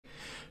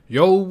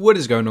Yo, what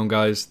is going on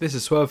guys? This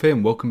is Swerve here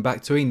and welcome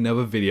back to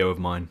another video of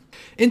mine.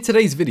 In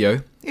today's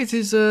video, it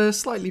is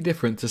slightly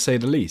different to say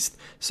the least.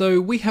 So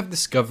we have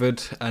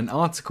discovered an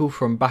article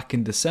from back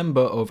in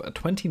December of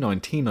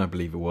 2019, I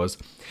believe it was,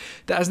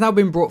 that has now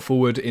been brought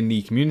forward in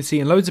the community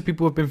and loads of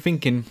people have been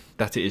thinking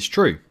that it is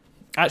true.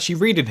 Actually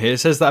reading here, it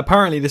says that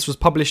apparently this was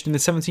published in the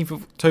 17th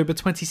of October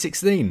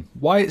 2016.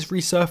 Why it's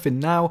resurfing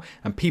now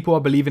and people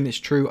are believing it's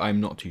true, I'm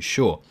not too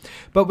sure.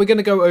 But we're going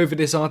to go over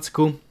this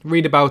article,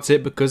 read about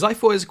it, because I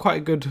thought it was quite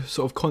a good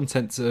sort of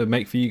content to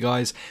make for you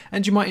guys,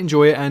 and you might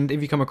enjoy it, and if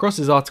you come across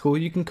this article,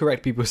 you can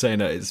correct people saying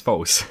that it's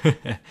false.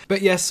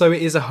 But yes, so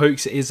it is a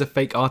hoax, it is a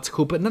fake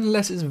article, but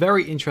nonetheless it's a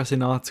very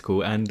interesting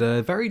article and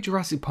very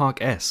Jurassic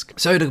Park-esque.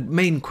 So the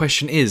main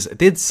question is,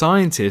 did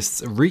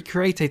scientists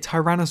recreate a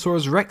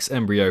Tyrannosaurus Rex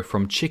embryo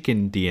from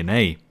chicken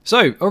DNA?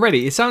 So,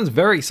 already, it sounds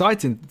very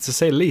exciting to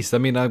say the least. I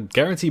mean, I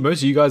guarantee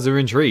most of you guys are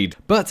intrigued.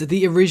 But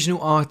the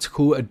original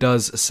article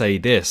does say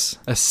this.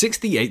 A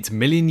 68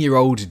 million year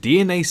old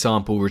DNA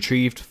sample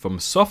retrieved from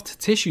soft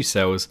tissue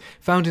cells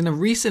found in a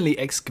recently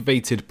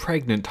excavated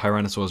pregnant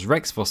Tyrannosaurus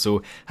Rex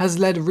fossil has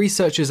led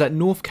researchers at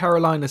North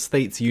Carolina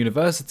State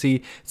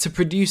University to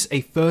produce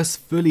a first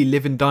fully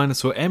living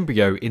dinosaur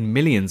embryo in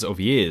millions of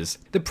years.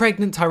 The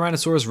pregnant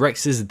Tyrannosaurus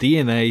Rex's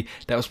DNA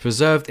that was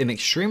preserved in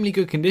extremely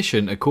good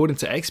condition, according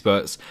to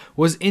experts,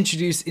 was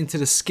introduced into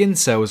the skin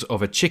cells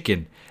of a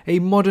chicken, a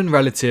modern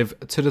relative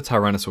to the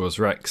Tyrannosaurus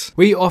Rex.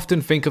 We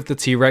often think of the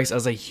T-Rex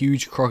as a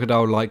huge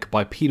crocodile-like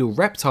bipedal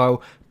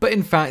reptile, but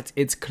in fact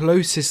its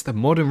closest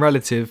modern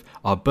relative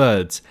are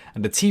birds,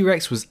 and the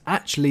T-Rex was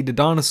actually the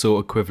dinosaur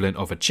equivalent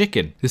of a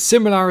chicken. The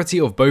similarity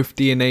of both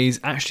DNAs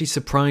actually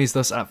surprised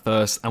us at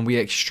first, and we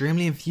are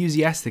extremely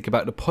enthusiastic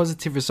about the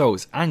positive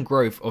results and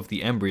growth of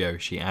the embryo,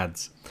 she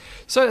adds.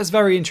 So that's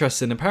very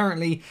interesting.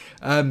 Apparently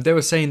they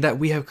were saying that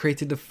we have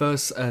created the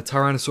first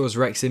Tyrannosaurus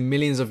Rex in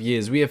millions of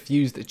years. We have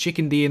fused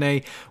chicken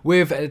DNA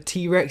with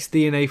T-Rex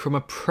DNA from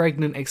a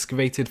pregnant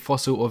excavated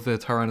fossil of the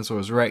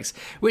Tyrannosaurus Rex,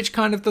 which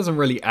kind of doesn't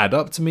really add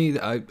up to me.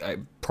 I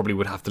probably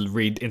would have to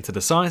read into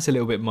the science a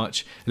little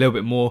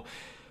bit more.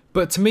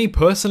 But to me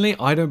personally,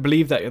 I don't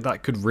believe that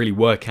that could really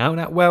work out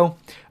that well.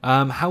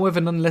 However,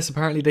 nonetheless,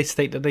 apparently they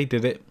state that they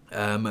did it.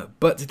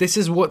 But this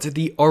is what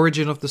the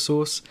origin of the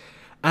source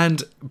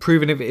and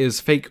proving if it is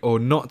fake or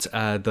not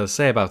does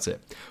say about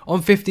it.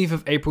 On 15th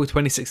of April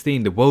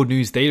 2016, the World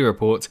News Daily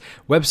Report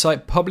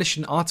website published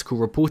an article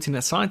reporting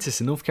that scientists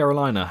in North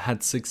Carolina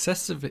had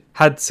successfully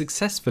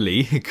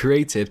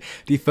created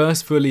the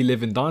first fully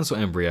living dinosaur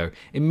embryo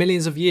in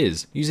millions of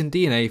years using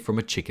DNA from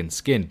a chicken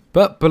skin.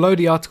 But below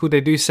the article they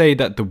do say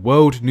that the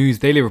World News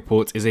Daily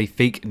Report is a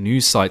fake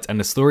news site and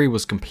the story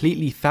was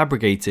completely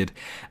fabricated,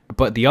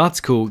 but the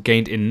article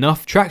gained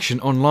enough traction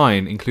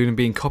online, including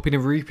being copied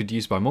and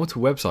reproduced by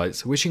multiple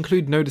websites, which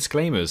include no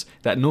disclaimers,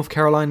 that North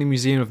Carolina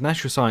Museum of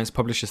Natural Science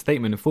published a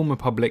statement informing the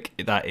public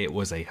that it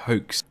was a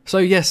hoax. So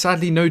yes,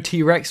 sadly no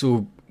T-Rex,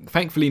 or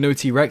thankfully no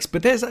T-Rex,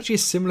 but there's actually a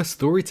similar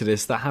story to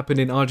this that happened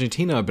in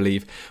Argentina, I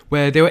believe,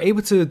 where they were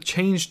able to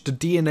change the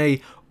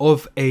DNA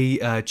of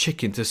a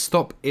chicken to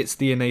stop its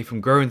DNA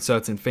from growing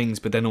certain things,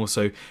 but then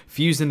also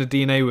fusing the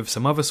DNA with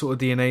some other sort of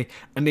DNA,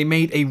 and they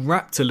made a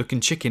raptor looking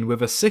chicken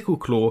with a sickle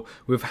claw,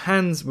 with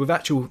hands, with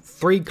actual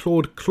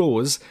 3-clawed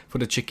claws for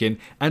the chicken,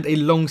 and a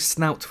long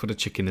snout for the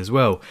chicken as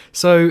well.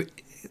 So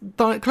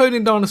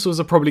cloning dinosaurs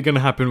are probably going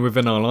to happen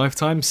within our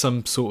lifetime,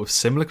 some sort of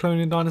similar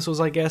cloning dinosaurs,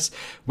 I guess.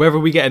 Whether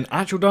we get an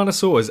actual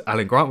dinosaur, as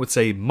Alan Grant would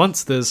say,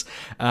 monsters,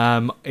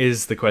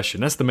 is the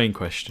question. That's the main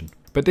question.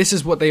 But this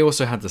is what they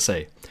also had to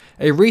say.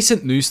 A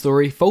recent news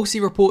story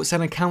falsely reports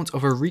an account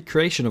of a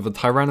recreation of a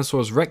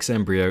Tyrannosaurus Rex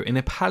embryo in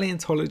a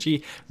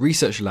paleontology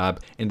research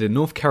lab in the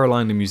North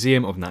Carolina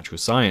Museum of Natural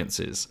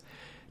Sciences.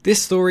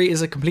 This story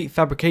is a complete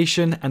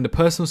fabrication, and the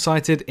persons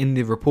cited in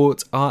the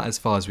report are, as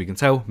far as we can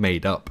tell,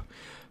 made up.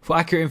 For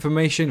accurate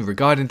information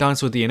regarding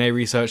dinosaur DNA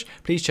research,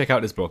 please check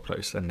out this blog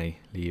post, and they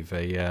leave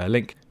a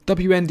link.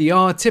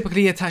 WNDR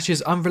typically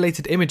attaches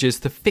unrelated images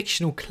to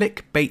fictional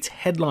clickbait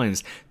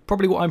headlines,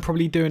 probably what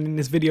I'm doing in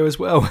this video as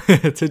well,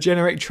 to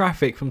generate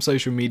traffic from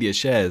social media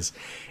shares.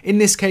 In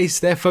this case,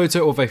 their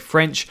photo of a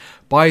French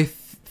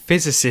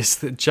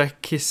physicist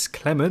Jacques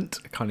Clement,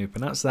 I can't even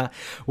pronounce that,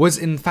 was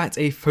in fact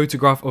a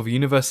photograph of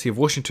University of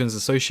Washington's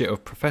Associate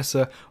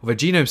Professor of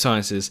Genome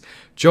Sciences,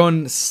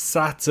 John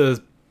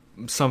Satter,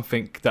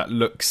 something that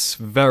looks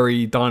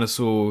very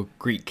dinosaur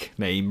Greek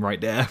name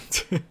right there.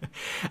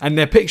 And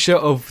their picture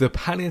of the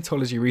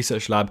paleontology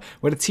research lab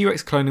where the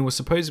T-Rex cloning was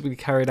supposedly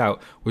carried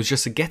out was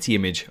just a Getty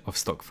image of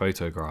stock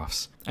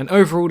photographs. And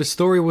overall the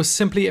story was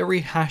simply a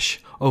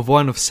rehash of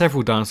one of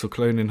several dinosaur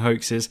cloning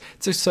hoaxes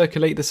to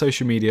circulate the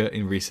social media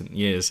in recent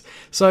years.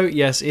 So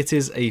yes, it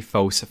is a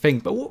false thing,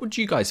 but what would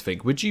you guys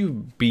think? Would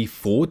you be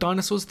for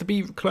dinosaurs to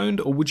be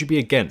cloned, or would you be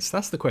against?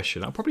 That's the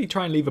question. I'll probably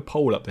try and leave a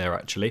poll up there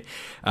actually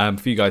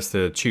for you guys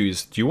to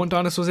choose. Do you want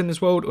dinosaurs in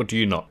this world or do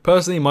you not?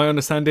 Personally, my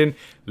understanding,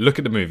 look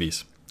at the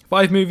movies.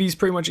 5 movies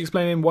pretty much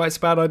explaining why it's a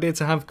bad idea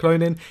to have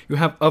cloning. You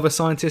have other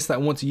scientists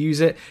that want to use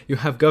it. You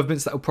have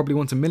governments that will probably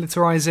want to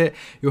militarize it.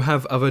 You'll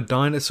have other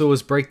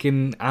dinosaurs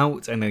breaking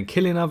out and then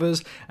killing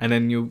others. And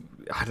then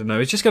I don't know,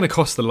 it's just going to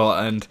cost a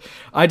lot, and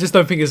I just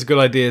don't think it's a good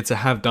idea to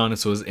have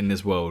dinosaurs in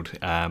this world,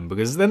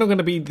 because they're not going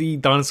to be the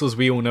dinosaurs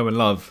we all know and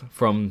love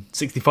from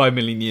 65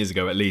 million years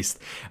ago at least.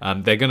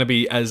 They're going to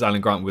be, as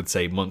Alan Grant would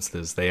say,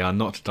 monsters. They are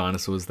not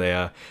dinosaurs, they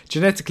are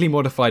genetically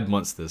modified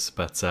monsters,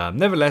 but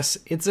nevertheless,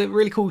 it's a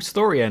really cool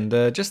story, and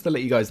just to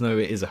let you guys know,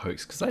 it is a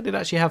hoax, because I did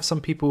actually have some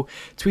people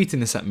tweeting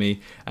this at me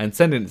and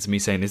sending it to me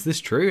saying, is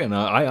this true? And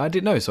I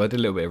didn't know, so I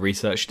did a little bit of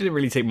research. Didn't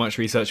really take much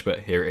research, but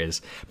here it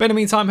is. But in the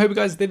meantime, hope you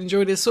guys did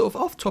enjoy this sort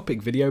of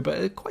off-topic video, but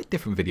a quite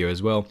different video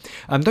as well.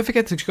 Don't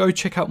forget to go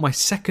check out my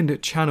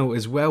second channel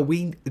as well.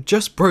 We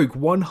just broke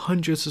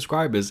 100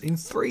 subscribers in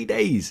 3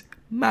 days.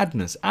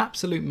 Madness,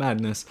 absolute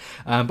madness.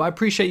 But I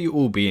appreciate you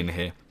all being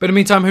here. But in the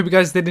meantime, hope you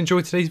guys did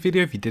enjoy today's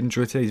video. If you did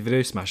enjoy today's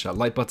video, smash that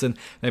like button.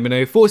 Let me know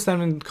your thoughts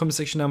down in the comment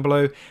section down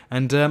below.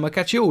 And I'll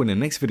catch you all in the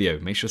next video.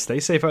 Make sure to stay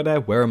safe out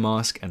there, wear a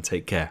mask, and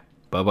take care.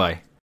 Bye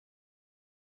bye.